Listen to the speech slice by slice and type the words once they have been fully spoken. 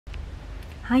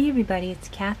Hi everybody, it's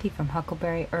Kathy from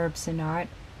Huckleberry Herbs and Art.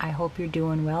 I hope you're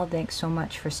doing well. Thanks so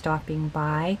much for stopping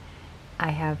by. I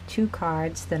have two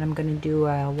cards that I'm going to do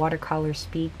a watercolor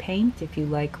speed paint. If you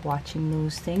like watching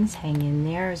those things, hang in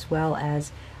there, as well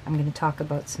as I'm going to talk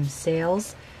about some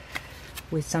sales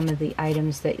with some of the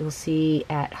items that you'll see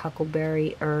at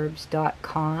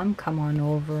HuckleberryHerbs.com. Come on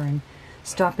over and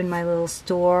stop in my little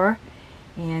store.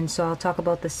 And so I'll talk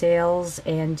about the sales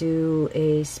and do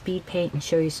a speed paint and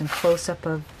show you some close-up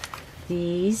of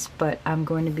these, but I'm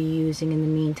going to be using in the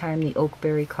meantime the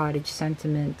Oakberry Cottage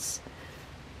Sentiments,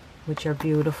 which are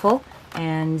beautiful,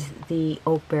 and the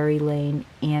Oakberry Lane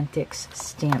Antics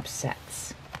stamp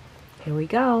sets. Here we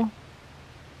go.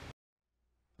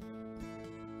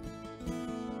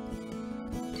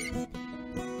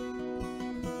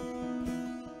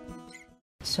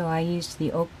 So I used the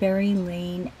Oakberry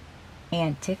Lane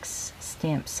Antics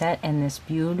stamp set and this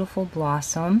beautiful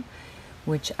blossom,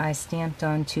 which I stamped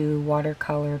onto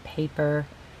watercolor paper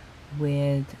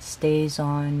with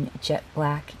StazOn jet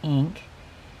black ink,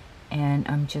 and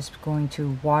I'm just going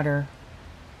to water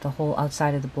the whole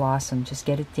outside of the blossom, just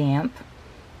get it damp.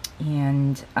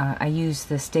 And I use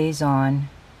the StazOn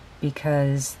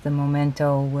because the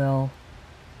memento will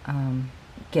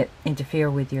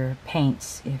interfere with your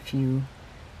paints if you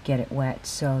get it wet.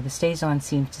 So the StazOn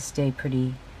seems to stay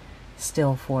pretty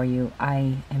still for you.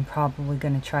 I am probably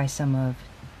going to try some of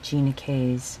Gina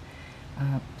K's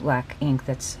black ink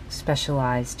that's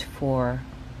specialized for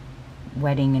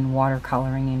wetting and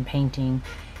watercoloring and painting,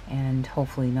 and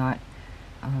hopefully not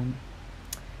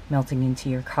melting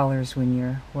into your colors when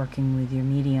you're working with your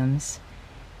mediums.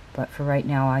 But for right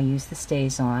now I use the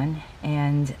StazOn,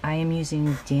 and I am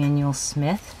using Daniel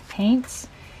Smith paints,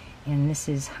 and this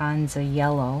is Hansa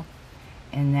Yellow,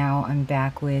 and now I'm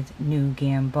back with New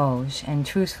Gamboge. And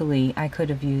truthfully, I could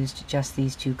have used just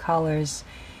these two colors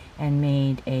and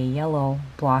made a yellow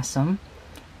blossom,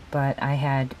 but I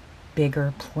had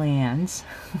bigger plans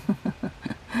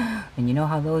and you know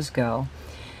how those go.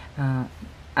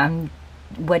 I'm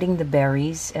wetting the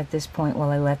berries at this point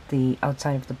while I let the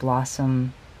outside of the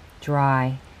blossom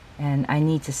dry, and I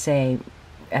need to say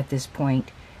at this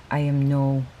point I am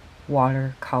no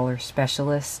watercolor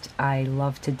specialist. I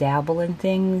love to dabble in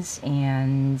things,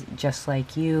 and just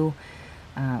like you,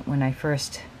 when I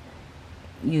first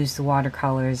used the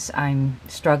watercolors, I'm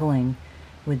struggling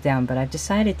with them, but I've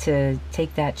decided to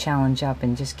take that challenge up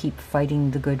and just keep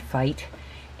fighting the good fight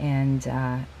and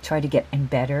try to get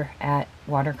better at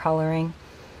watercoloring.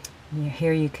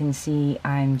 Here you can see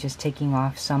I'm just taking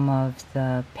off some of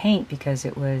the paint because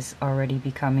it was already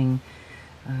becoming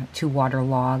too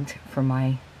waterlogged for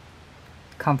my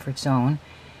comfort zone.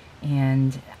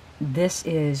 And this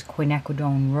is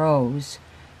quinacridone rose,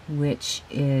 which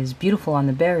is beautiful on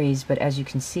the berries, but as you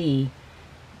can see,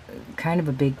 kind of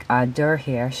a big dir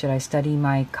here. Should I study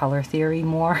my color theory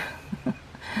more?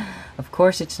 Of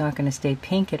course it's not going to stay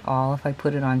pink at all if I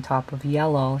put it on top of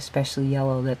yellow, especially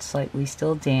yellow that's slightly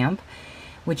still damp,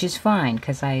 which is fine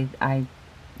because I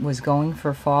was going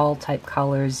for fall type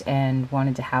colors and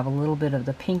wanted to have a little bit of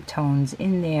the pink tones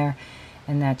in there,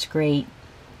 and that's great.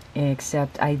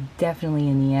 Except I definitely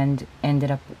in the end ended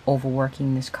up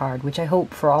overworking this card, which I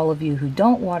hope for all of you who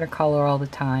don't watercolor all the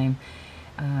time,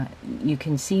 you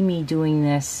can see me doing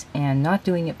this and not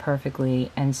doing it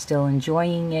perfectly and still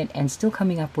enjoying it and still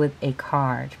coming up with a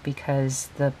card, because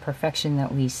the perfection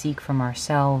that we seek from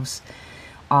ourselves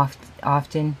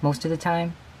often, most of the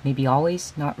time, maybe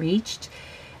always, not reached,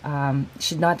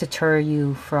 should not deter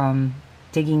you from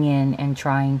digging in and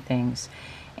trying things.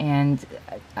 And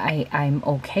I'm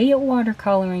okay at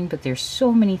watercoloring, but there's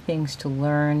so many things to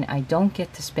learn. I don't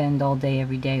get to spend all day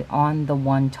every day on the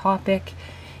one topic,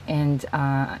 and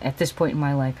at this point in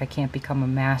my life I can't become a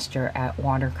master at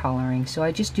watercoloring, so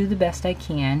I just do the best I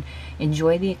can,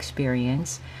 enjoy the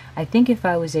experience. I think if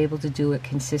I was able to do it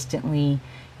consistently,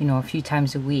 you know, a few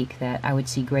times a week, that I would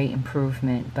see great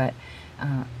improvement, but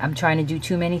I'm trying to do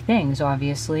too many things,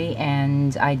 obviously,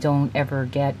 and I don't ever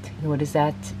get, what is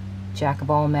that? Jack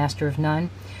of all, master of none,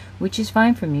 which is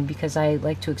fine for me because I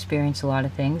like to experience a lot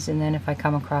of things, and then if I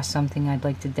come across something I'd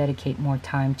like to dedicate more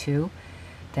time to,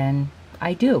 then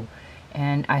I do.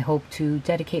 And I hope to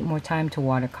dedicate more time to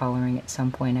watercoloring at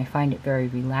some point. I find it very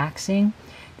relaxing.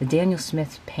 The Daniel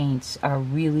Smith paints are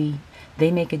really,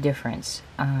 they make a difference.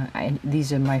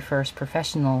 These are my first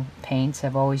professional paints.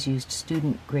 I've always used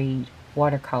student grade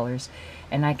watercolors,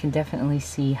 and I can definitely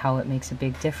see how it makes a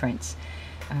big difference.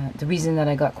 The reason that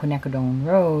I got quinacridone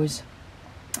rose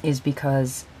is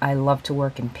because I love to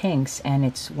work in pinks, and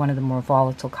it's one of the more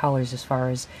volatile colors as far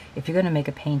as if you're going to make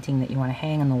a painting that you want to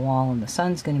hang on the wall and the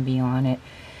sun's going to be on it,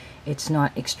 it's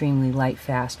not extremely light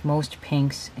fast. Most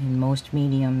pinks and most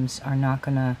mediums are not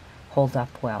going to hold up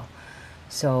well.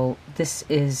 So this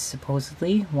is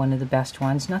supposedly one of the best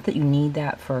ones. Not that you need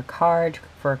that for a card.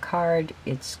 For a card,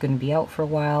 it's going to be out for a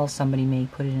while. Somebody may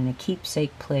put it in a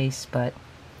keepsake place, but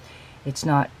it's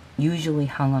not usually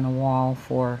hung on a wall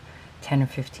for 10 or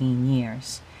 15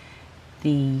 years.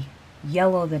 The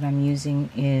yellow that I'm using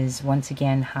is, once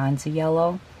again, Hansa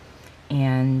yellow,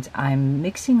 and I'm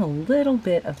mixing a little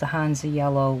bit of the Hansa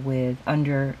yellow with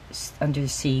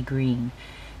undersea green.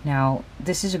 Now,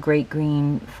 this is a great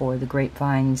green for the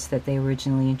grapevines that they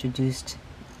originally introduced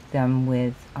them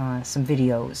with some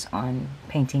videos on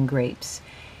painting grapes,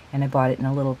 and I bought it in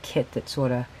a little kit that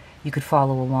sort of you could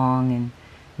follow along and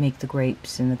make the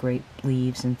grapes and the grape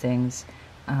leaves and things.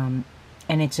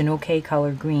 And it's an okay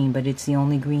color green, but it's the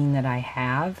only green that I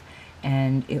have,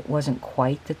 and it wasn't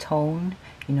quite the tone.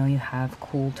 You know, you have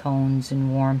cool tones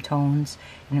and warm tones,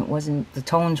 and it wasn't, the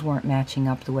tones weren't matching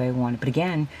up the way I wanted. But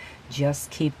again, just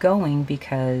keep going,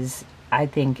 because I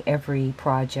think every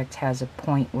project has a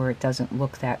point where it doesn't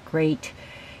look that great,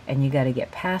 and you got to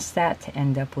get past that to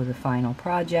end up with a final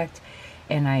project.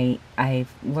 And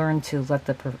I've learned to let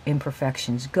the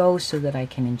imperfections go so that I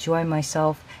can enjoy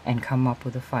myself and come up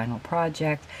with a final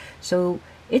project. So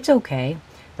it's okay.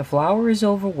 The flower is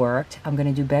overworked. I'm going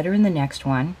to do better in the next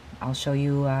one. I'll show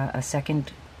you a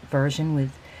second version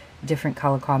with different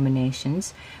color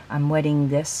combinations. I'm wetting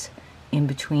this in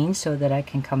between so that I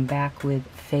can come back with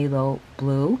phthalo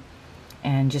blue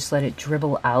and just let it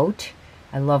dribble out.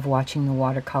 I love watching the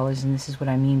watercolors, and this is what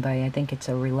I mean by I think it's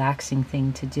a relaxing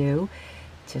thing to do.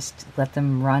 Just let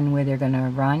them run where they're going to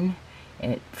run.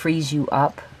 It frees you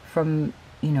up from,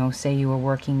 you know, say you were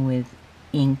working with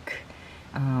ink,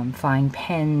 fine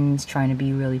pens, trying to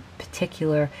be really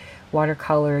particular.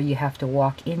 Watercolor, you have to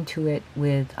walk into it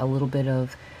with a little bit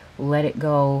of let it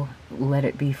go, let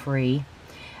it be free.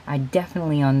 I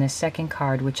definitely, on this second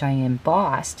card, which I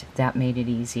embossed, that made it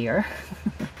easier,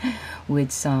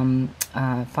 with some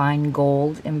fine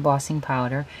gold embossing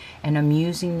powder, and I'm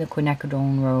using the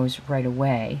quinacridone rose right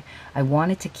away. I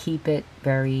wanted to keep it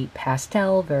very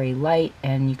pastel, very light,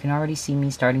 and you can already see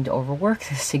me starting to overwork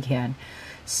this again.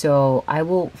 So I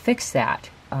will fix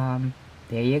that. There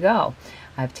you go.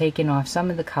 I've taken off some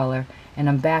of the color, and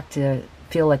I'm back to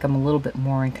feel like I'm a little bit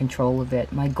more in control of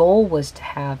it. My goal was to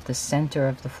have the center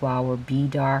of the flower be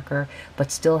darker,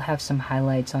 but still have some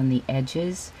highlights on the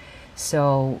edges.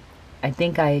 So I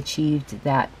think I achieved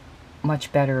that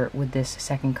much better with this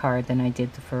second card than I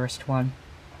did the first one.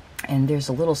 And there's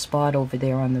a little spot over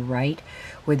there on the right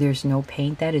where there's no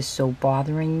paint. That is so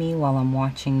bothering me while I'm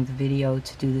watching the video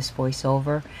to do this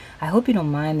voiceover. I hope you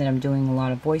don't mind that I'm doing a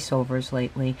lot of voiceovers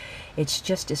lately. It's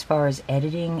just as far as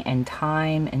editing and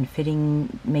time and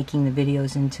making the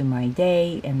videos into my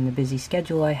day and the busy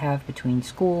schedule I have between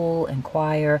school and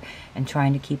choir and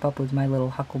trying to keep up with my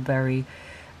little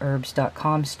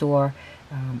HuckleberryHerbs.com store.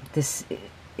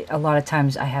 A lot of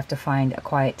times I have to find a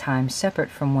quiet time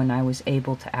separate from when I was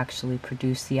able to actually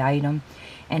produce the item,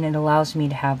 and it allows me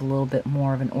to have a little bit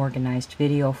more of an organized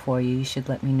video for you. You should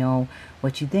let me know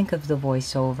what you think of the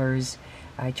voiceovers.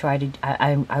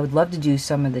 I would love to do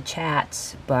some of the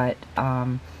chats, but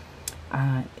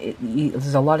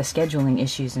there's a lot of scheduling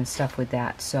issues and stuff with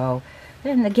that. So,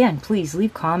 and again, please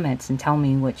leave comments and tell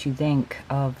me what you think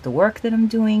of the work that I'm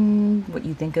doing, what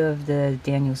you think of the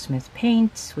Daniel Smith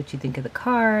paints, what you think of the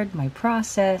card, my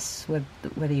process,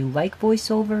 whether you like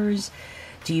voiceovers.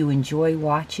 Do you enjoy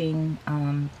watching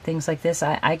things like this?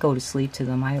 I go to sleep to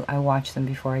them. I watch them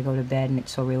before I go to bed, and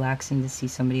it's so relaxing to see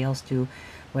somebody else do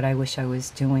what I wish I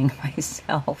was doing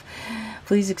myself.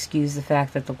 Please excuse the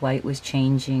fact that the light was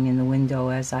changing in the window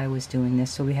as I was doing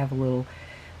this, so we have a little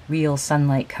real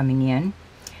sunlight coming in.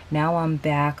 Now I'm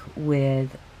back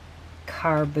with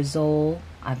Carbazole.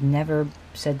 I've never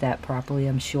said that properly,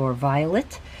 I'm sure.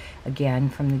 Violet, again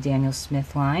from the Daniel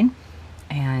Smith line.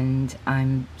 And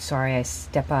I'm sorry I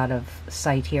step out of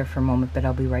sight here for a moment, but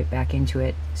I'll be right back into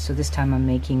it. So this time I'm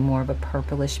making more of a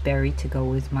purplish berry to go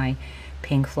with my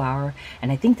pink flower.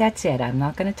 And I think that's it. I'm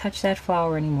not going to touch that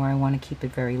flower anymore. I want to keep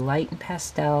it very light and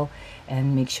pastel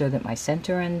and make sure that my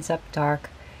center ends up dark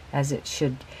as it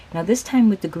should. Now this time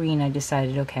with the green I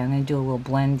decided, okay, I'm going to do a little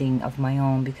blending of my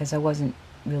own because I wasn't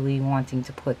really wanting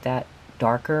to put that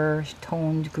darker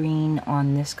toned green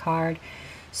on this card.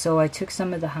 So I took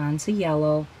some of the Hansa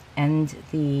yellow and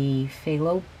the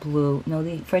phthalo blue, no,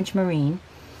 the French marine,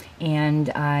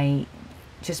 and I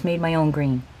just made my own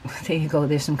green. There you go,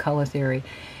 there's some color theory.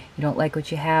 You don't like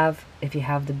what you have, if you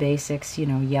have the basics, you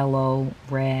know, yellow,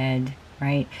 red,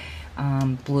 right?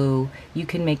 blue. You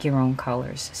can make your own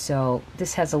colors. So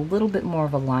this has a little bit more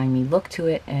of a limey look to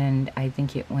it, and I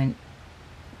think it went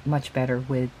much better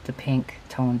with the pink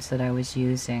tones that I was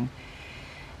using.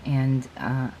 And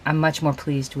I'm much more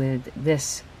pleased with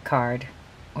this card,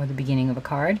 or the beginning of a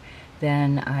card,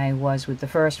 than I was with the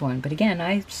first one. But again,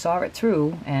 I saw it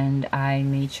through, and I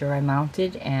made sure I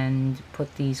mounted and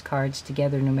put these cards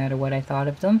together no matter what I thought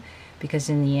of them, because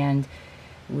in the end,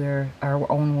 we're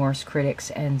our own worst critics,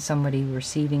 and somebody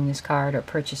receiving this card or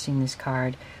purchasing this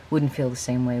card wouldn't feel the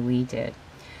same way we did.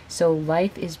 So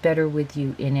Life is Better With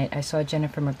You in it. I saw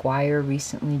Jennifer McGuire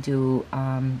recently do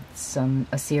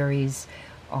a series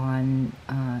on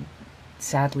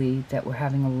sadly that we're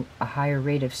having a higher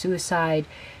rate of suicide,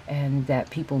 and that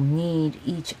people need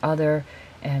each other.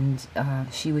 And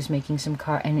she was making some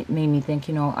cards, and it made me think,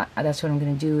 you know, that's what I'm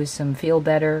going to do, is some feel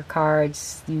better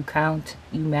cards, you count,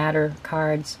 you matter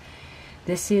cards.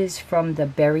 This is from the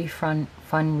Berry Fun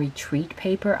Retreat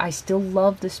paper. I still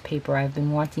love this paper. I've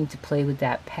been wanting to play with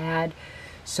that pad,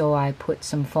 so I put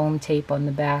some foam tape on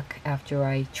the back after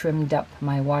I trimmed up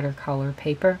my watercolor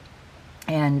paper,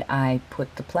 and I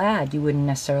put the plaid. You wouldn't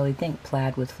necessarily think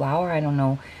plaid with flower. I don't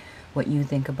know what you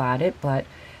think about it, but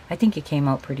I think it came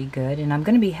out pretty good. And I'm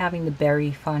going to be having the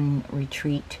Berry Fun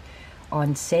Retreat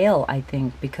on sale, I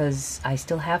think, because I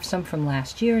still have some from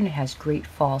last year, and it has great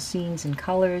fall scenes and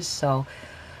colors. So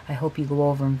I hope you go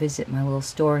over and visit my little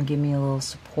store and give me a little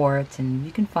support. And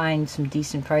you can find some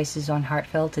decent prices on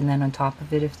Heartfelt, and then on top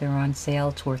of it, if they're on sale,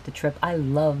 it's worth the trip. I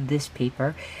love this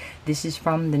paper. This is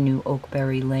from the new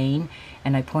Oakberry Lane,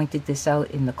 and I pointed this out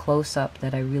in the close-up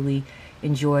that I really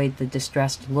enjoyed the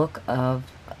distressed look of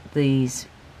these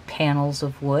panels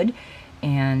of wood,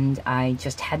 and I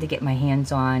just had to get my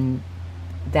hands on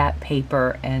that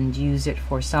paper and use it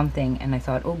for something. And I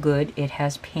thought, oh good, it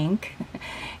has pink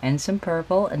and some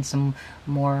purple and some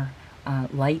more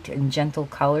light and gentle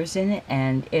colors in it,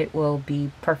 and it will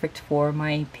be perfect for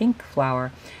my pink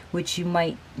flower, which you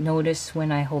might notice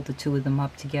when I hold the two of them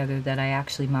up together that I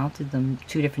actually mounted them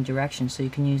two different directions, so you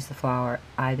can use the flower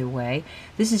either way.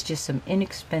 This is just some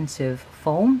inexpensive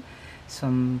foam,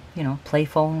 some, you know, play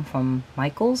foam from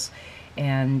Michaels,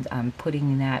 and I'm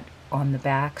putting that on the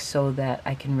back so that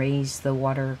I can raise the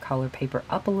watercolor paper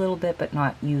up a little bit but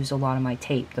not use a lot of my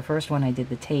tape. The first one I did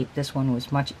the tape. This one was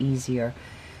much easier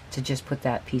to just put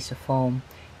that piece of foam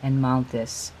and mount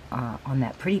this on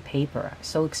that pretty paper. I'm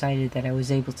so excited that I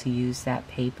was able to use that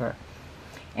paper,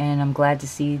 and I'm glad to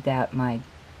see that my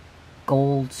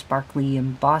gold sparkly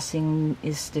embossing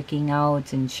is sticking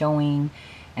out and showing,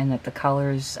 and that the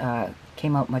colors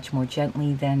came out much more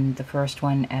gently than the first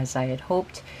one, as I had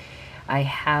hoped. I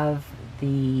have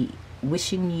the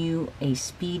Wishing You a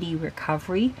Speedy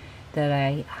Recovery that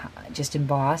I just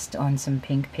embossed on some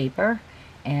pink paper,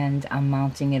 and I'm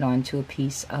mounting it onto a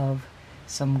piece of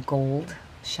some gold,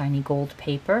 shiny gold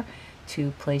paper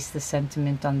to place the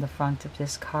sentiment on the front of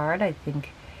this card. I think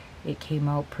it came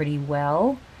out pretty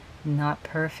well. Not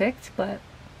perfect, but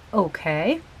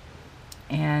okay.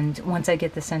 And once I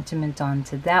get the sentiment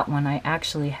onto that one, I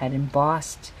actually had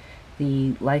embossed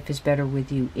the Life is Better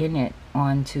With You in it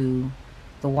onto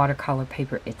the watercolor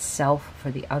paper itself for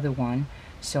the other one,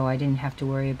 so I didn't have to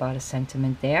worry about a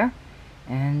sentiment there.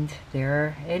 And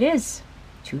there it is.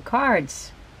 2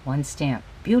 cards, 1 stamp.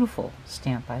 Beautiful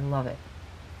stamp. I love it.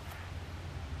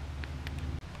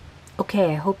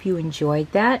 Okay, I hope you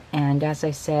enjoyed that, and as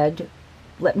I said,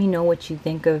 let me know what you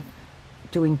think of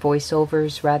doing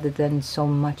voiceovers rather than so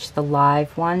much the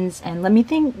live ones, and let me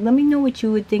know what you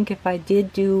would think if I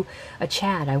did do a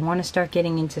chat. I want to start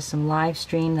getting into some live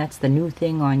stream. That's the new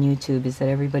thing on YouTube, is that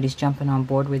everybody's jumping on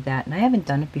board with that, and I haven't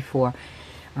done it before.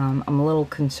 I'm a little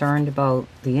concerned about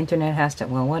the internet has to,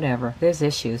 well, whatever, there's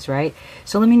issues, right?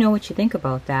 So let me know what you think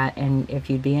about that, and if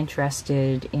you'd be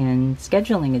interested in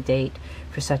scheduling a date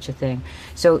for such a thing.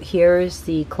 So here's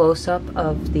the close-up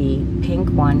of the pink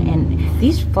one, and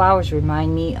these flowers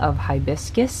remind me of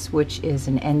hibiscus, which is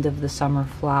an end of the summer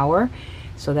flower,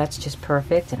 so that's just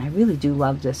perfect. And I really do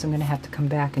love this. I'm gonna have to come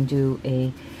back and do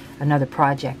another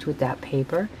project with that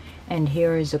paper. And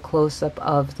here is a close-up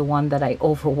of the one that I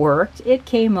overworked. It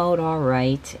came out all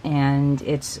right, and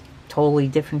it's totally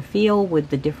different feel with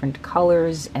the different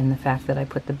colors and the fact that I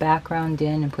put the background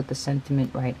in and put the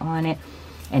sentiment right on it.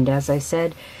 And as I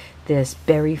said, this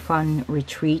Berry Fun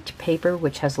Retreat paper,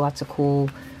 which has lots of cool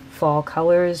fall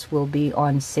colors, will be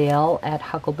on sale at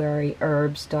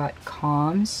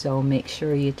HuckleberryHerbs.com. So make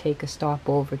sure you take a stop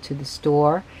over to the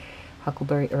store,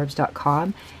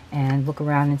 HuckleberryHerbs.com, and look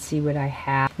around and see what I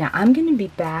have. Now I'm going to be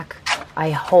back,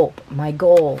 I hope. My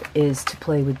goal is to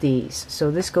play with these. So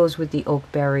this goes with the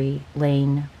Oakberry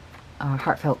Lane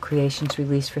Heartfelt Creations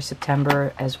release for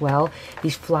September as well.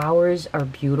 These flowers are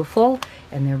beautiful,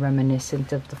 and they're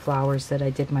reminiscent of the flowers that I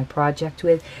did my project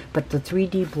with. But the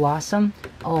 3D Blossom,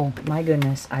 oh my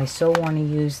goodness, I so want to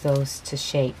use those to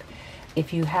shape.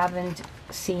 If you haven't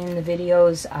seen the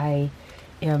videos, I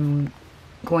am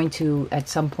going to, at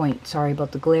some point, sorry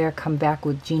about the glare, come back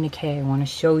with Gina K. I want to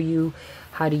show you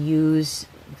how to use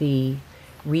the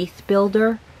wreath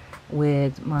builder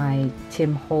with my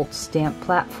Tim Holtz stamp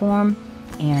platform,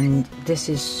 and this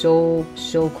is so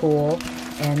cool.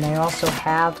 And I also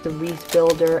have the wreath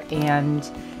builder and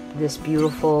this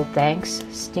beautiful thanks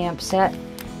stamp set,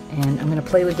 and I'm going to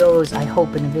play with those, I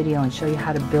hope, in a video and show you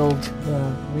how to build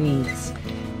the wreaths.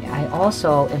 I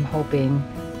also am hoping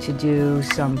to do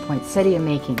some poinsettia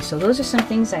making. So those are some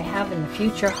things I have in the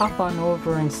future. Hop on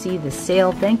over and see the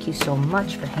sale. Thank you so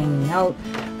much for hanging out,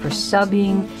 for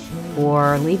subbing,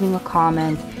 for leaving a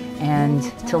comment, and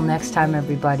till next time,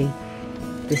 everybody,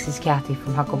 this is Kathy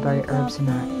from Huckleberry Herbs and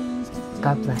Art.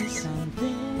 God bless.